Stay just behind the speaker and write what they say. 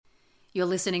You're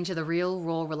listening to the Real,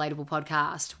 Raw, Relatable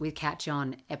podcast with Kat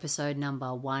John, episode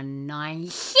number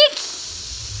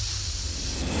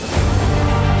 196.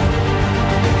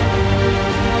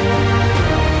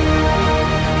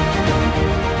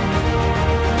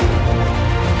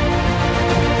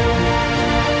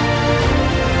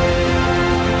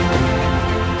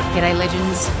 G'day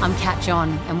legends, I'm Kat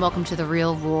John and welcome to the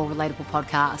Real, Raw, Relatable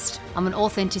podcast. I'm an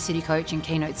authenticity coach and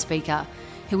keynote speaker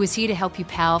who is here to help you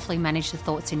powerfully manage the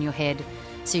thoughts in your head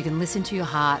so you can listen to your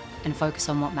heart and focus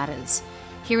on what matters.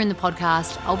 Here in the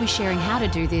podcast, I'll be sharing how to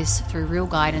do this through real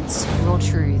guidance, raw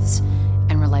truths,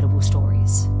 and relatable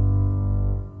stories.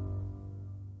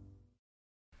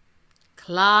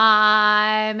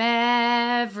 Climb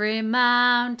every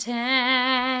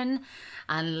mountain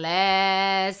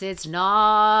unless it's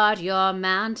not your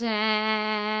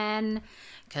mountain.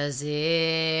 'Cause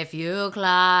if you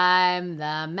climb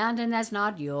the mountain that's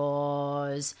not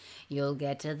yours, you'll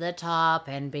get to the top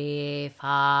and be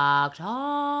fucked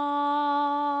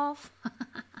off.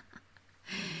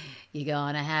 You're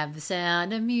gonna have the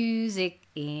sound of music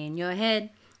in your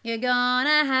head. You're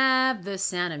gonna have the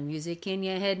sound of music in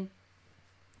your head.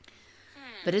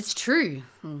 But it's true.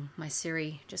 My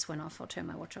Siri just went off. I'll turn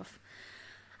my watch off.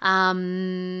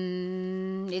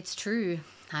 It's true.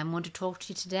 I want to talk to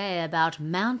you today about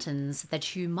mountains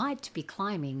that you might be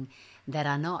climbing that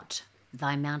are not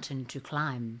thy mountain to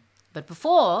climb. But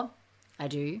before I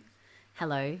do,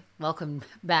 hello, welcome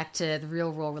back to the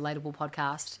Real, Raw, Relatable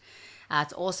podcast.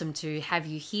 It's awesome to have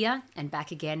you here and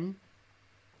back again.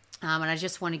 And I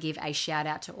just want to give a shout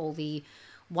out to all the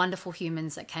wonderful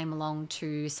humans that came along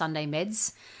to Sunday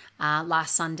Meds.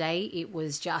 Last Sunday, it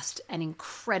was just an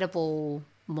incredible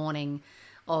morning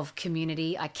of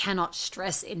community. I cannot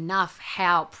stress enough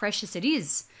how precious it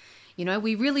is. You know,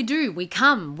 we really do. We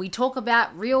come, we talk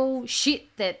about real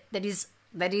shit that is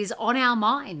on our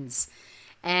minds,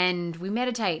 and we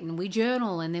meditate and we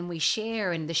journal and then we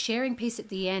share, and the sharing piece at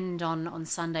the end on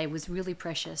Sunday was really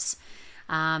precious.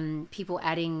 People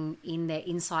adding in their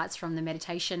insights from the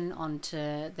meditation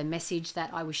onto the message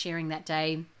that I was sharing that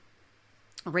day,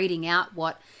 reading out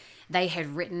what they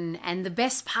had written. And the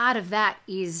best part of that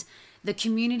is the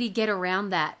community get around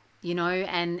that, you know,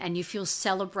 and you feel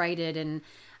celebrated, and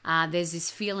there's this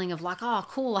feeling of like, oh,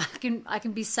 cool, I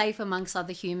can be safe amongst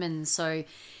other humans. So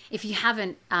if you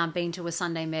haven't been to a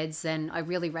Sunday Meds, then I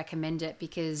really recommend it,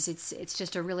 because it's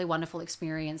just a really wonderful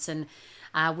experience. And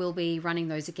we'll be running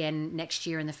those again next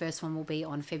year, and the first one will be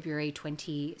on February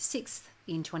 26th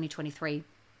in 2023.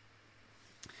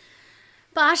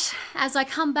 But as I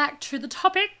come back to the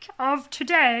topic of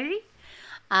today,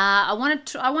 I want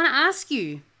to ask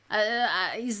you,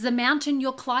 is the mountain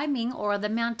you're climbing, or are the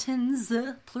mountains,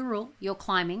 plural, you're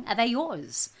climbing, are they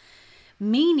yours?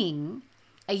 Meaning,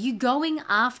 are you going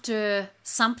after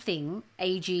something,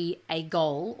 e.g. a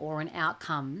goal or an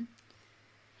outcome,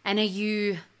 and are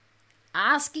you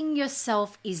asking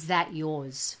yourself, is that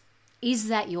yours? Is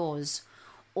that yours?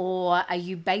 Or are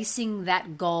you basing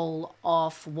that goal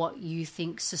off what you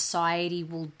think society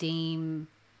will deem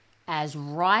as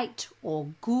right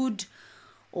or good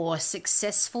or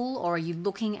successful? Or are you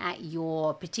looking at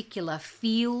your particular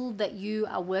field that you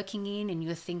are working in and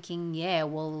you're thinking, yeah,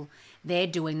 well, they're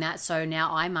doing that, so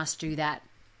now I must do that.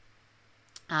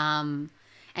 And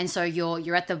so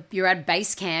you're at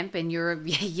base camp and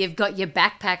you've got your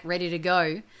backpack ready to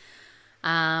go.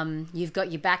 You've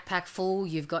got your backpack full,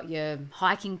 you've got your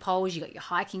hiking poles, you've got your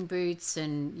hiking boots,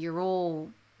 and you're all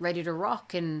ready to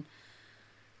rock. And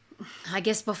I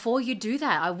guess before you do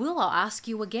that, I'll ask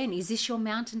you again, is this your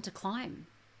mountain to climb?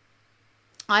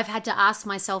 I've had to ask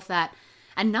myself that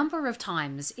a number of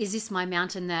times. Is this my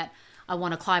mountain that I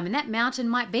want to climb? And that mountain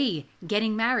might be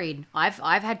getting married. I've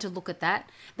had to look at that.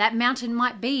 That mountain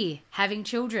might be having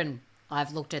children.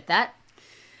 I've looked at that.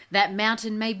 That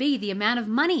mountain may be the amount of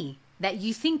money that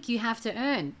you think you have to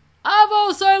earn. I've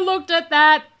also looked at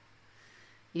that.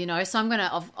 You know, so I'm going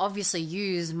to obviously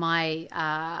use my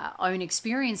own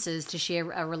experiences to share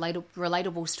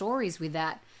relatable stories with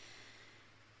that.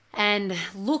 And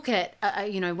look at,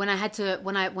 when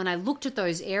I looked at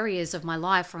those areas of my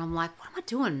life where I'm like, what am I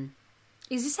doing?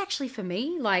 Is this actually for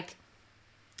me? Like,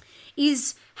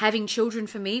 is having children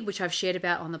for me, which I've shared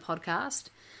about on the podcast,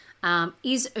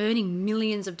 is earning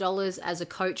millions of dollars as a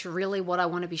coach really what I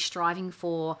want to be striving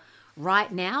for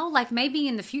right now? Like, maybe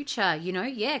in the future,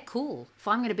 yeah, cool. If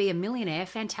I'm going to be a millionaire,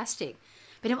 fantastic.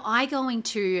 But am I going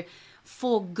to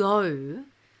forego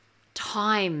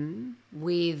time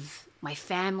with my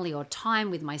family or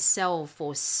time with myself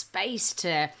or space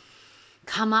to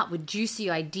come up with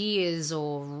juicy ideas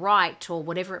or write or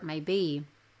whatever it may be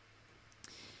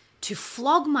to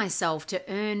flog myself to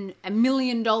earn $1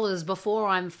 million before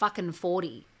I'm fucking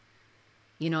 40,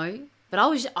 you know? But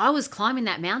I was climbing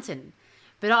that mountain.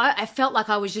 But I felt like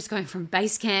I was just going from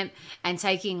base camp and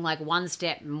taking like one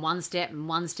step and one step and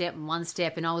one step and one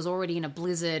step. And I was already in a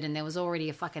blizzard and there was already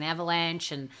a fucking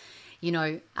avalanche and, you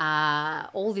know,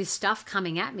 all this stuff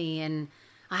coming at me. And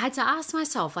I had to ask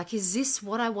myself, like, is this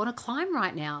what I want to climb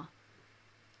right now?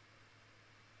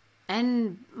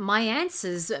 And my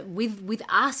answers with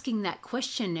asking that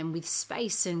question and with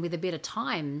space and with a bit of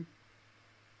time,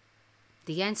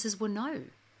 the answers were no.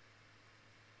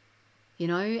 You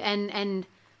know, and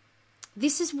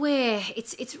this is where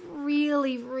it's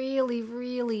really, really,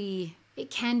 really, it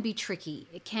can be tricky.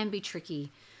 It can be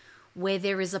tricky where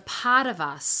there is a part of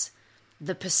us,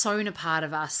 the persona part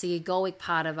of us, the egoic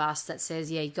part of us that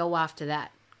says, yeah, go after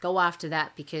that. Go after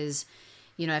that because,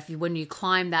 you know, when you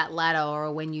climb that ladder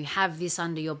or when you have this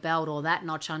under your belt or that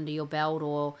notch under your belt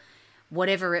or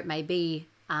whatever it may be,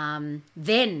 then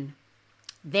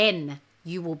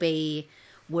you will be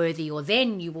worthy, or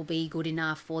then you will be good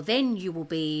enough, or then you will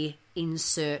be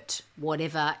insert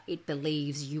whatever it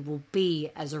believes you will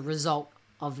be as a result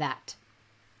of that.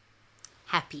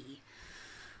 Happy,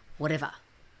 whatever,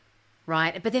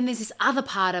 right? But then there's this other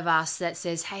part of us that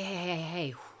says,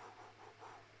 hey.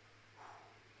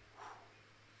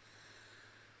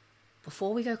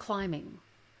 Before we go climbing,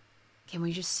 can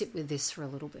we just sit with this for a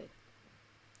little bit?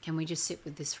 Can we just sit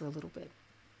with this for a little bit?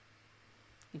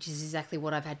 Which is exactly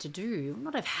what I've had to do.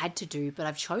 Not I've had to do, but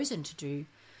I've chosen to do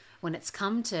when it's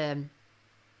come to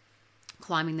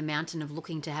climbing the mountain of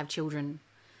looking to have children,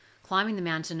 climbing the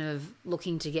mountain of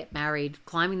looking to get married,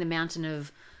 climbing the mountain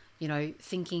of, you know,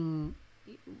 thinking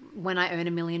when I earn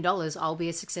 $1 million, I'll be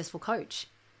a successful coach.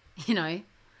 You know,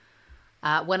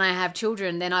 when I have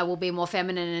children, then I will be more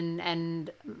feminine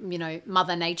and you know,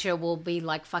 Mother Nature will be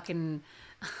like fucking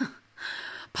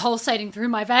pulsating through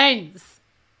my veins,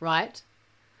 right?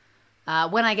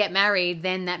 When I get married,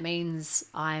 then that means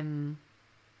I'm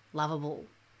lovable.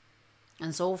 And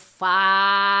it's all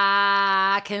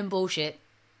fucking bullshit.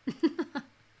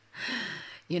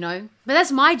 You know? But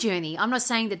that's my journey. I'm not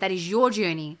saying that that is your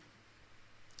journey.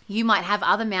 You might have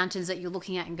other mountains that you're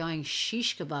looking at and going,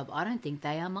 shish kebab, I don't think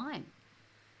they are mine.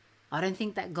 I don't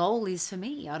think that goal is for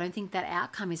me. I don't think that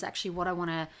outcome is actually what I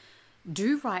want to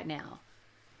do right now.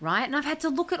 Right? And I've had to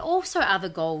look at also other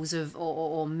goals of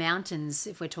or mountains,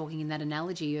 if we're talking in that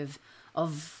analogy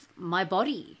of my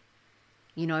body,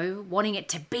 you know, wanting it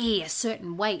to be a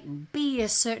certain weight and be a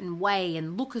certain way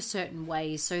and look a certain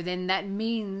way. So then that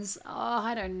means,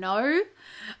 I don't know,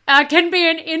 I can be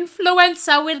an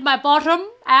influencer with my bottom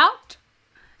out,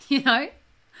 you know,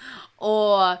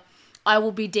 or I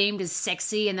will be deemed as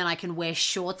sexy and then I can wear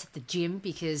shorts at the gym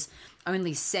because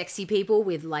only sexy people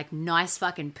with like nice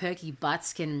fucking perky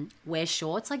butts can wear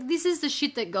shorts. Like this is the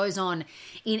shit that goes on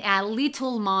in our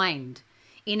little mind,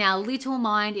 in our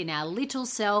little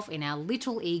self, in our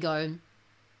little ego.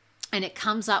 And it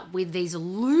comes up with these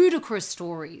ludicrous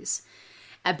stories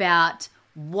about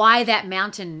why that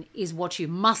mountain is what you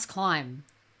must climb,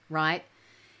 right?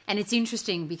 And it's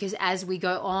interesting because as we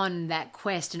go on that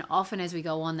quest, and often as we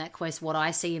go on that quest, what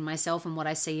I see in myself and what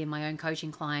I see in my own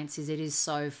coaching clients is it is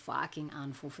so fucking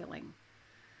unfulfilling.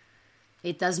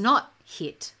 It does not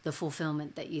hit the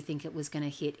fulfillment that you think it was going to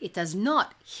hit. It does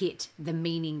not hit the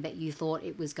meaning that you thought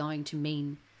it was going to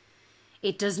mean.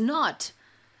 It does not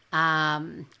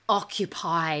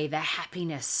occupy the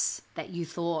happiness that you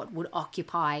thought would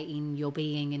occupy in your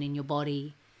being and in your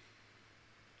body.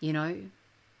 You know?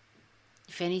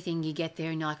 If anything, you get there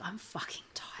and you're like, I'm fucking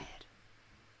tired.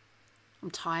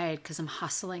 I'm tired because I'm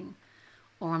hustling,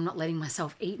 or I'm not letting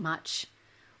myself eat much,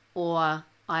 or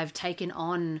I've taken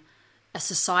on a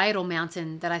societal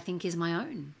mountain that I think is my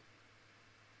own.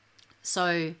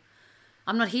 So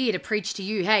I'm not here to preach to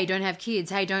you, hey, don't have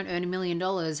kids, hey, don't earn $1 million,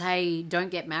 hey,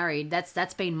 don't get married.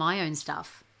 That's been my own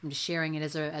stuff. I'm just sharing it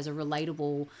as a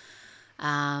relatable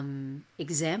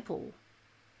example.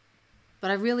 But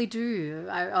I really do.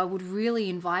 I would really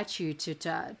invite you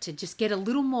to just get a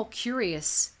little more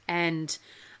curious and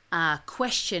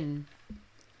question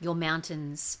your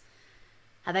mountains.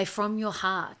 Are they from your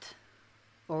heart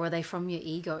or are they from your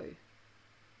ego?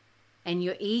 And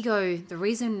your ego, the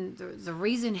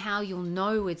reason how you'll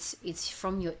know it's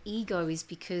from your ego is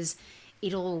because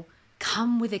it'll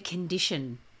come with a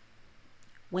condition.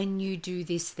 When you do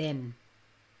this, then.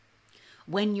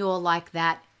 When you're like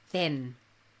that, then.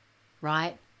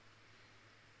 Right?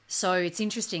 So it's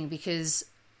interesting because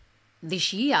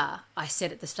this year, I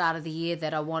said at the start of the year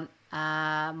that I want,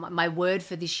 my word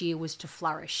for this year was to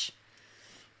flourish.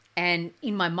 And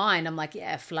in my mind, I'm like,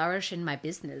 yeah, flourish in my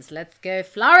business. Let's go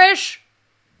flourish.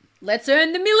 Let's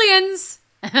earn the millions.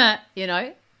 You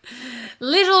know,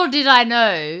 little did I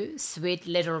know, sweet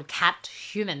little cat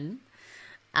human,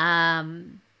 that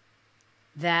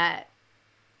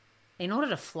in order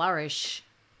to flourish,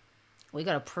 we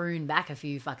got to prune back a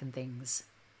few fucking things.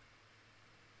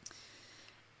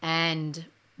 And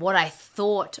what I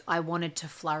thought I wanted to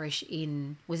flourish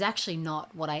in was actually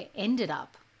not what I ended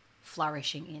up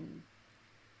flourishing in.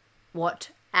 What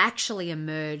actually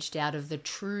emerged out of the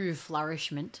true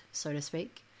flourishment, so to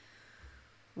speak,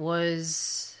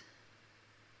 was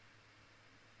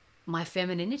my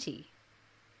femininity,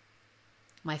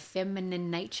 my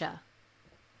feminine nature.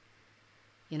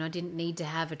 You know, I didn't need to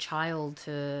have a child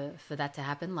for that to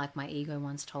happen, like my ego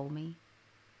once told me.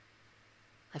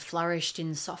 I flourished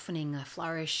in softening. I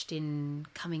flourished in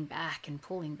coming back and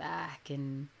pulling back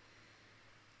and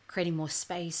creating more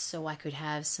space so I could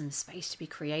have some space to be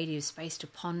creative, space to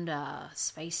ponder,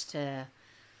 space to,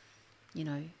 you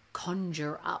know,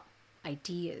 conjure up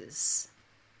ideas,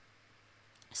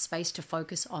 space to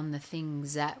focus on the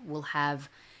things that will have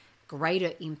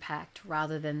greater impact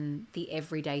rather than the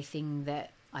everyday thing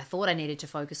that I thought I needed to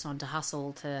focus on to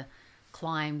hustle to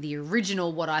climb the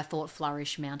original what I thought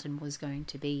Flourish Mountain was going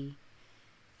to be,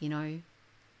 you know.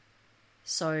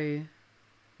 So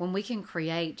when we can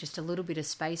create just a little bit of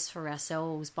space for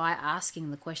ourselves by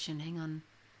asking the question, hang on,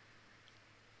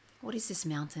 what is this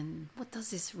mountain? What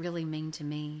does this really mean to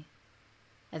me?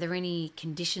 Are there any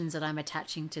conditions that I'm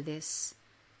attaching to this?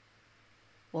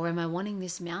 Or am I wanting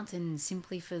this mountain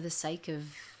simply for the sake of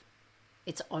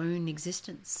its own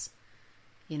existence?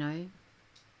 You know?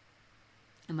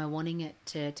 Am I wanting it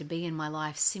to be in my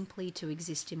life simply to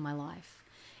exist in my life?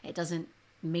 It doesn't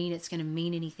mean it's going to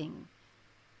mean anything.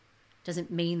 It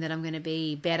doesn't mean that I'm going to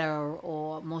be better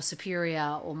or more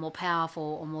superior or more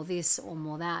powerful or more this or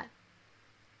more that.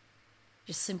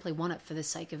 Just simply want it for the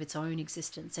sake of its own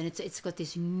existence. And it's got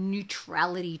this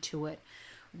neutrality to it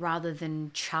rather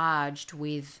than charged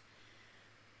with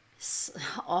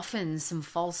often some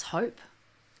false hope,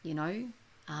 you know,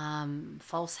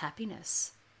 false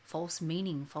happiness, false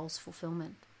meaning, false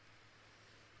fulfillment.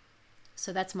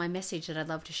 So that's my message that I'd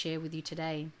love to share with you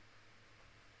today.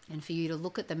 And for you to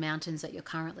look at the mountains that you're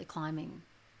currently climbing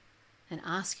and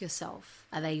ask yourself,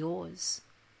 are they yours?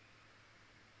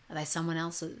 Are they someone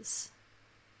else's?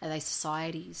 Are they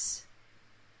society's?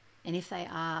 And if they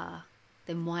are,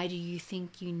 then why do you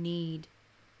think you need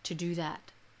to do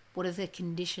that? What are the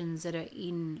conditions that are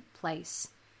in place?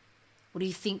 What do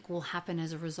you think will happen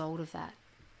as a result of that?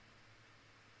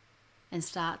 And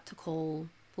start to call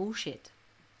bullshit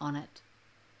on it.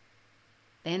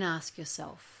 Then ask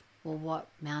yourself, well, what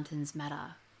mountains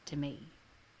matter to me?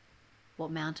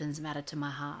 What mountains matter to my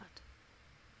heart,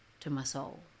 to my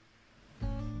soul?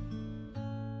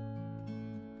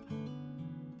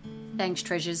 Thanks,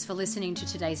 treasures, for listening to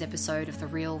today's episode of the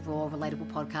Real, Raw,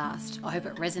 Relatable podcast. I hope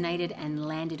it resonated and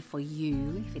landed for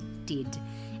you, if it did.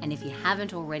 And if you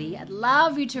haven't already, I'd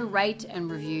love you to rate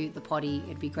and review the potty.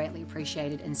 It'd be greatly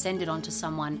appreciated, and send it on to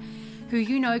someone who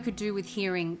you know could do with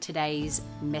hearing today's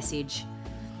message.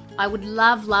 I would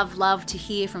love, love, love to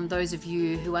hear from those of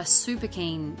you who are super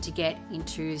keen to get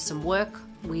into some work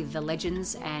with the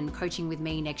Legends and coaching with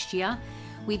me next year.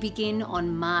 We begin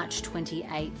on March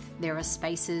 28th. There are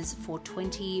spaces for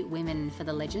 20 women for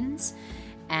the Legends.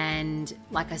 And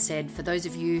like I said, for those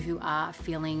of you who are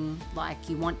feeling like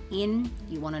you want in,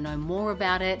 you want to know more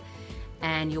about it,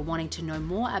 and you're wanting to know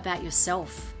more about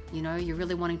yourself, you know, you're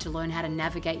really wanting to learn how to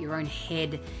navigate your own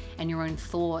head and your own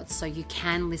thoughts so you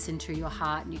can listen to your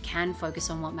heart and you can focus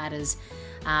on what matters,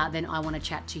 then I want to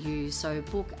chat to you. So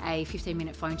book a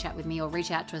 15-minute phone chat with me or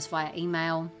reach out to us via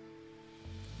email.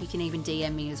 You can even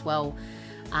DM me as well.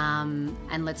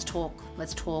 And let's talk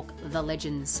the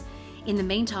Legends. In the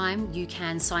meantime, you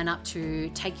can sign up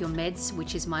to Take Your Meds,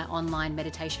 which is my online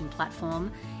meditation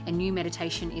platform. A new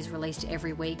meditation is released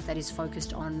every week that is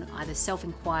focused on either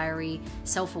self-inquiry,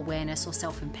 self-awareness, or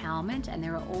self-empowerment. And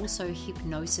there are also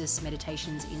hypnosis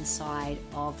meditations inside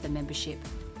of the membership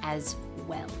as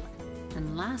well.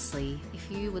 And lastly, if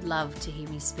you would love to hear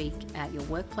me speak at your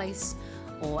workplace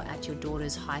or at your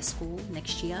daughter's high school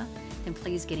next year, then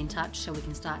please get in touch so we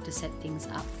can start to set things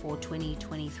up for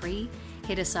 2023.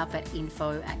 Hit us up at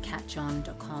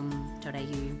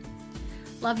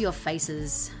info@catjohn.com.au. Love your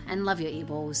faces and love your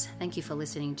earballs. Thank you for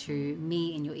listening to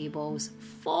me in your earballs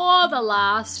for the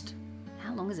last,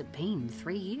 how long has it been?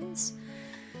 3 years?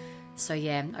 So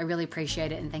yeah, I really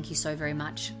appreciate it and thank you so very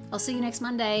much. I'll see you next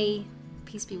Monday.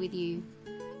 Peace be with you.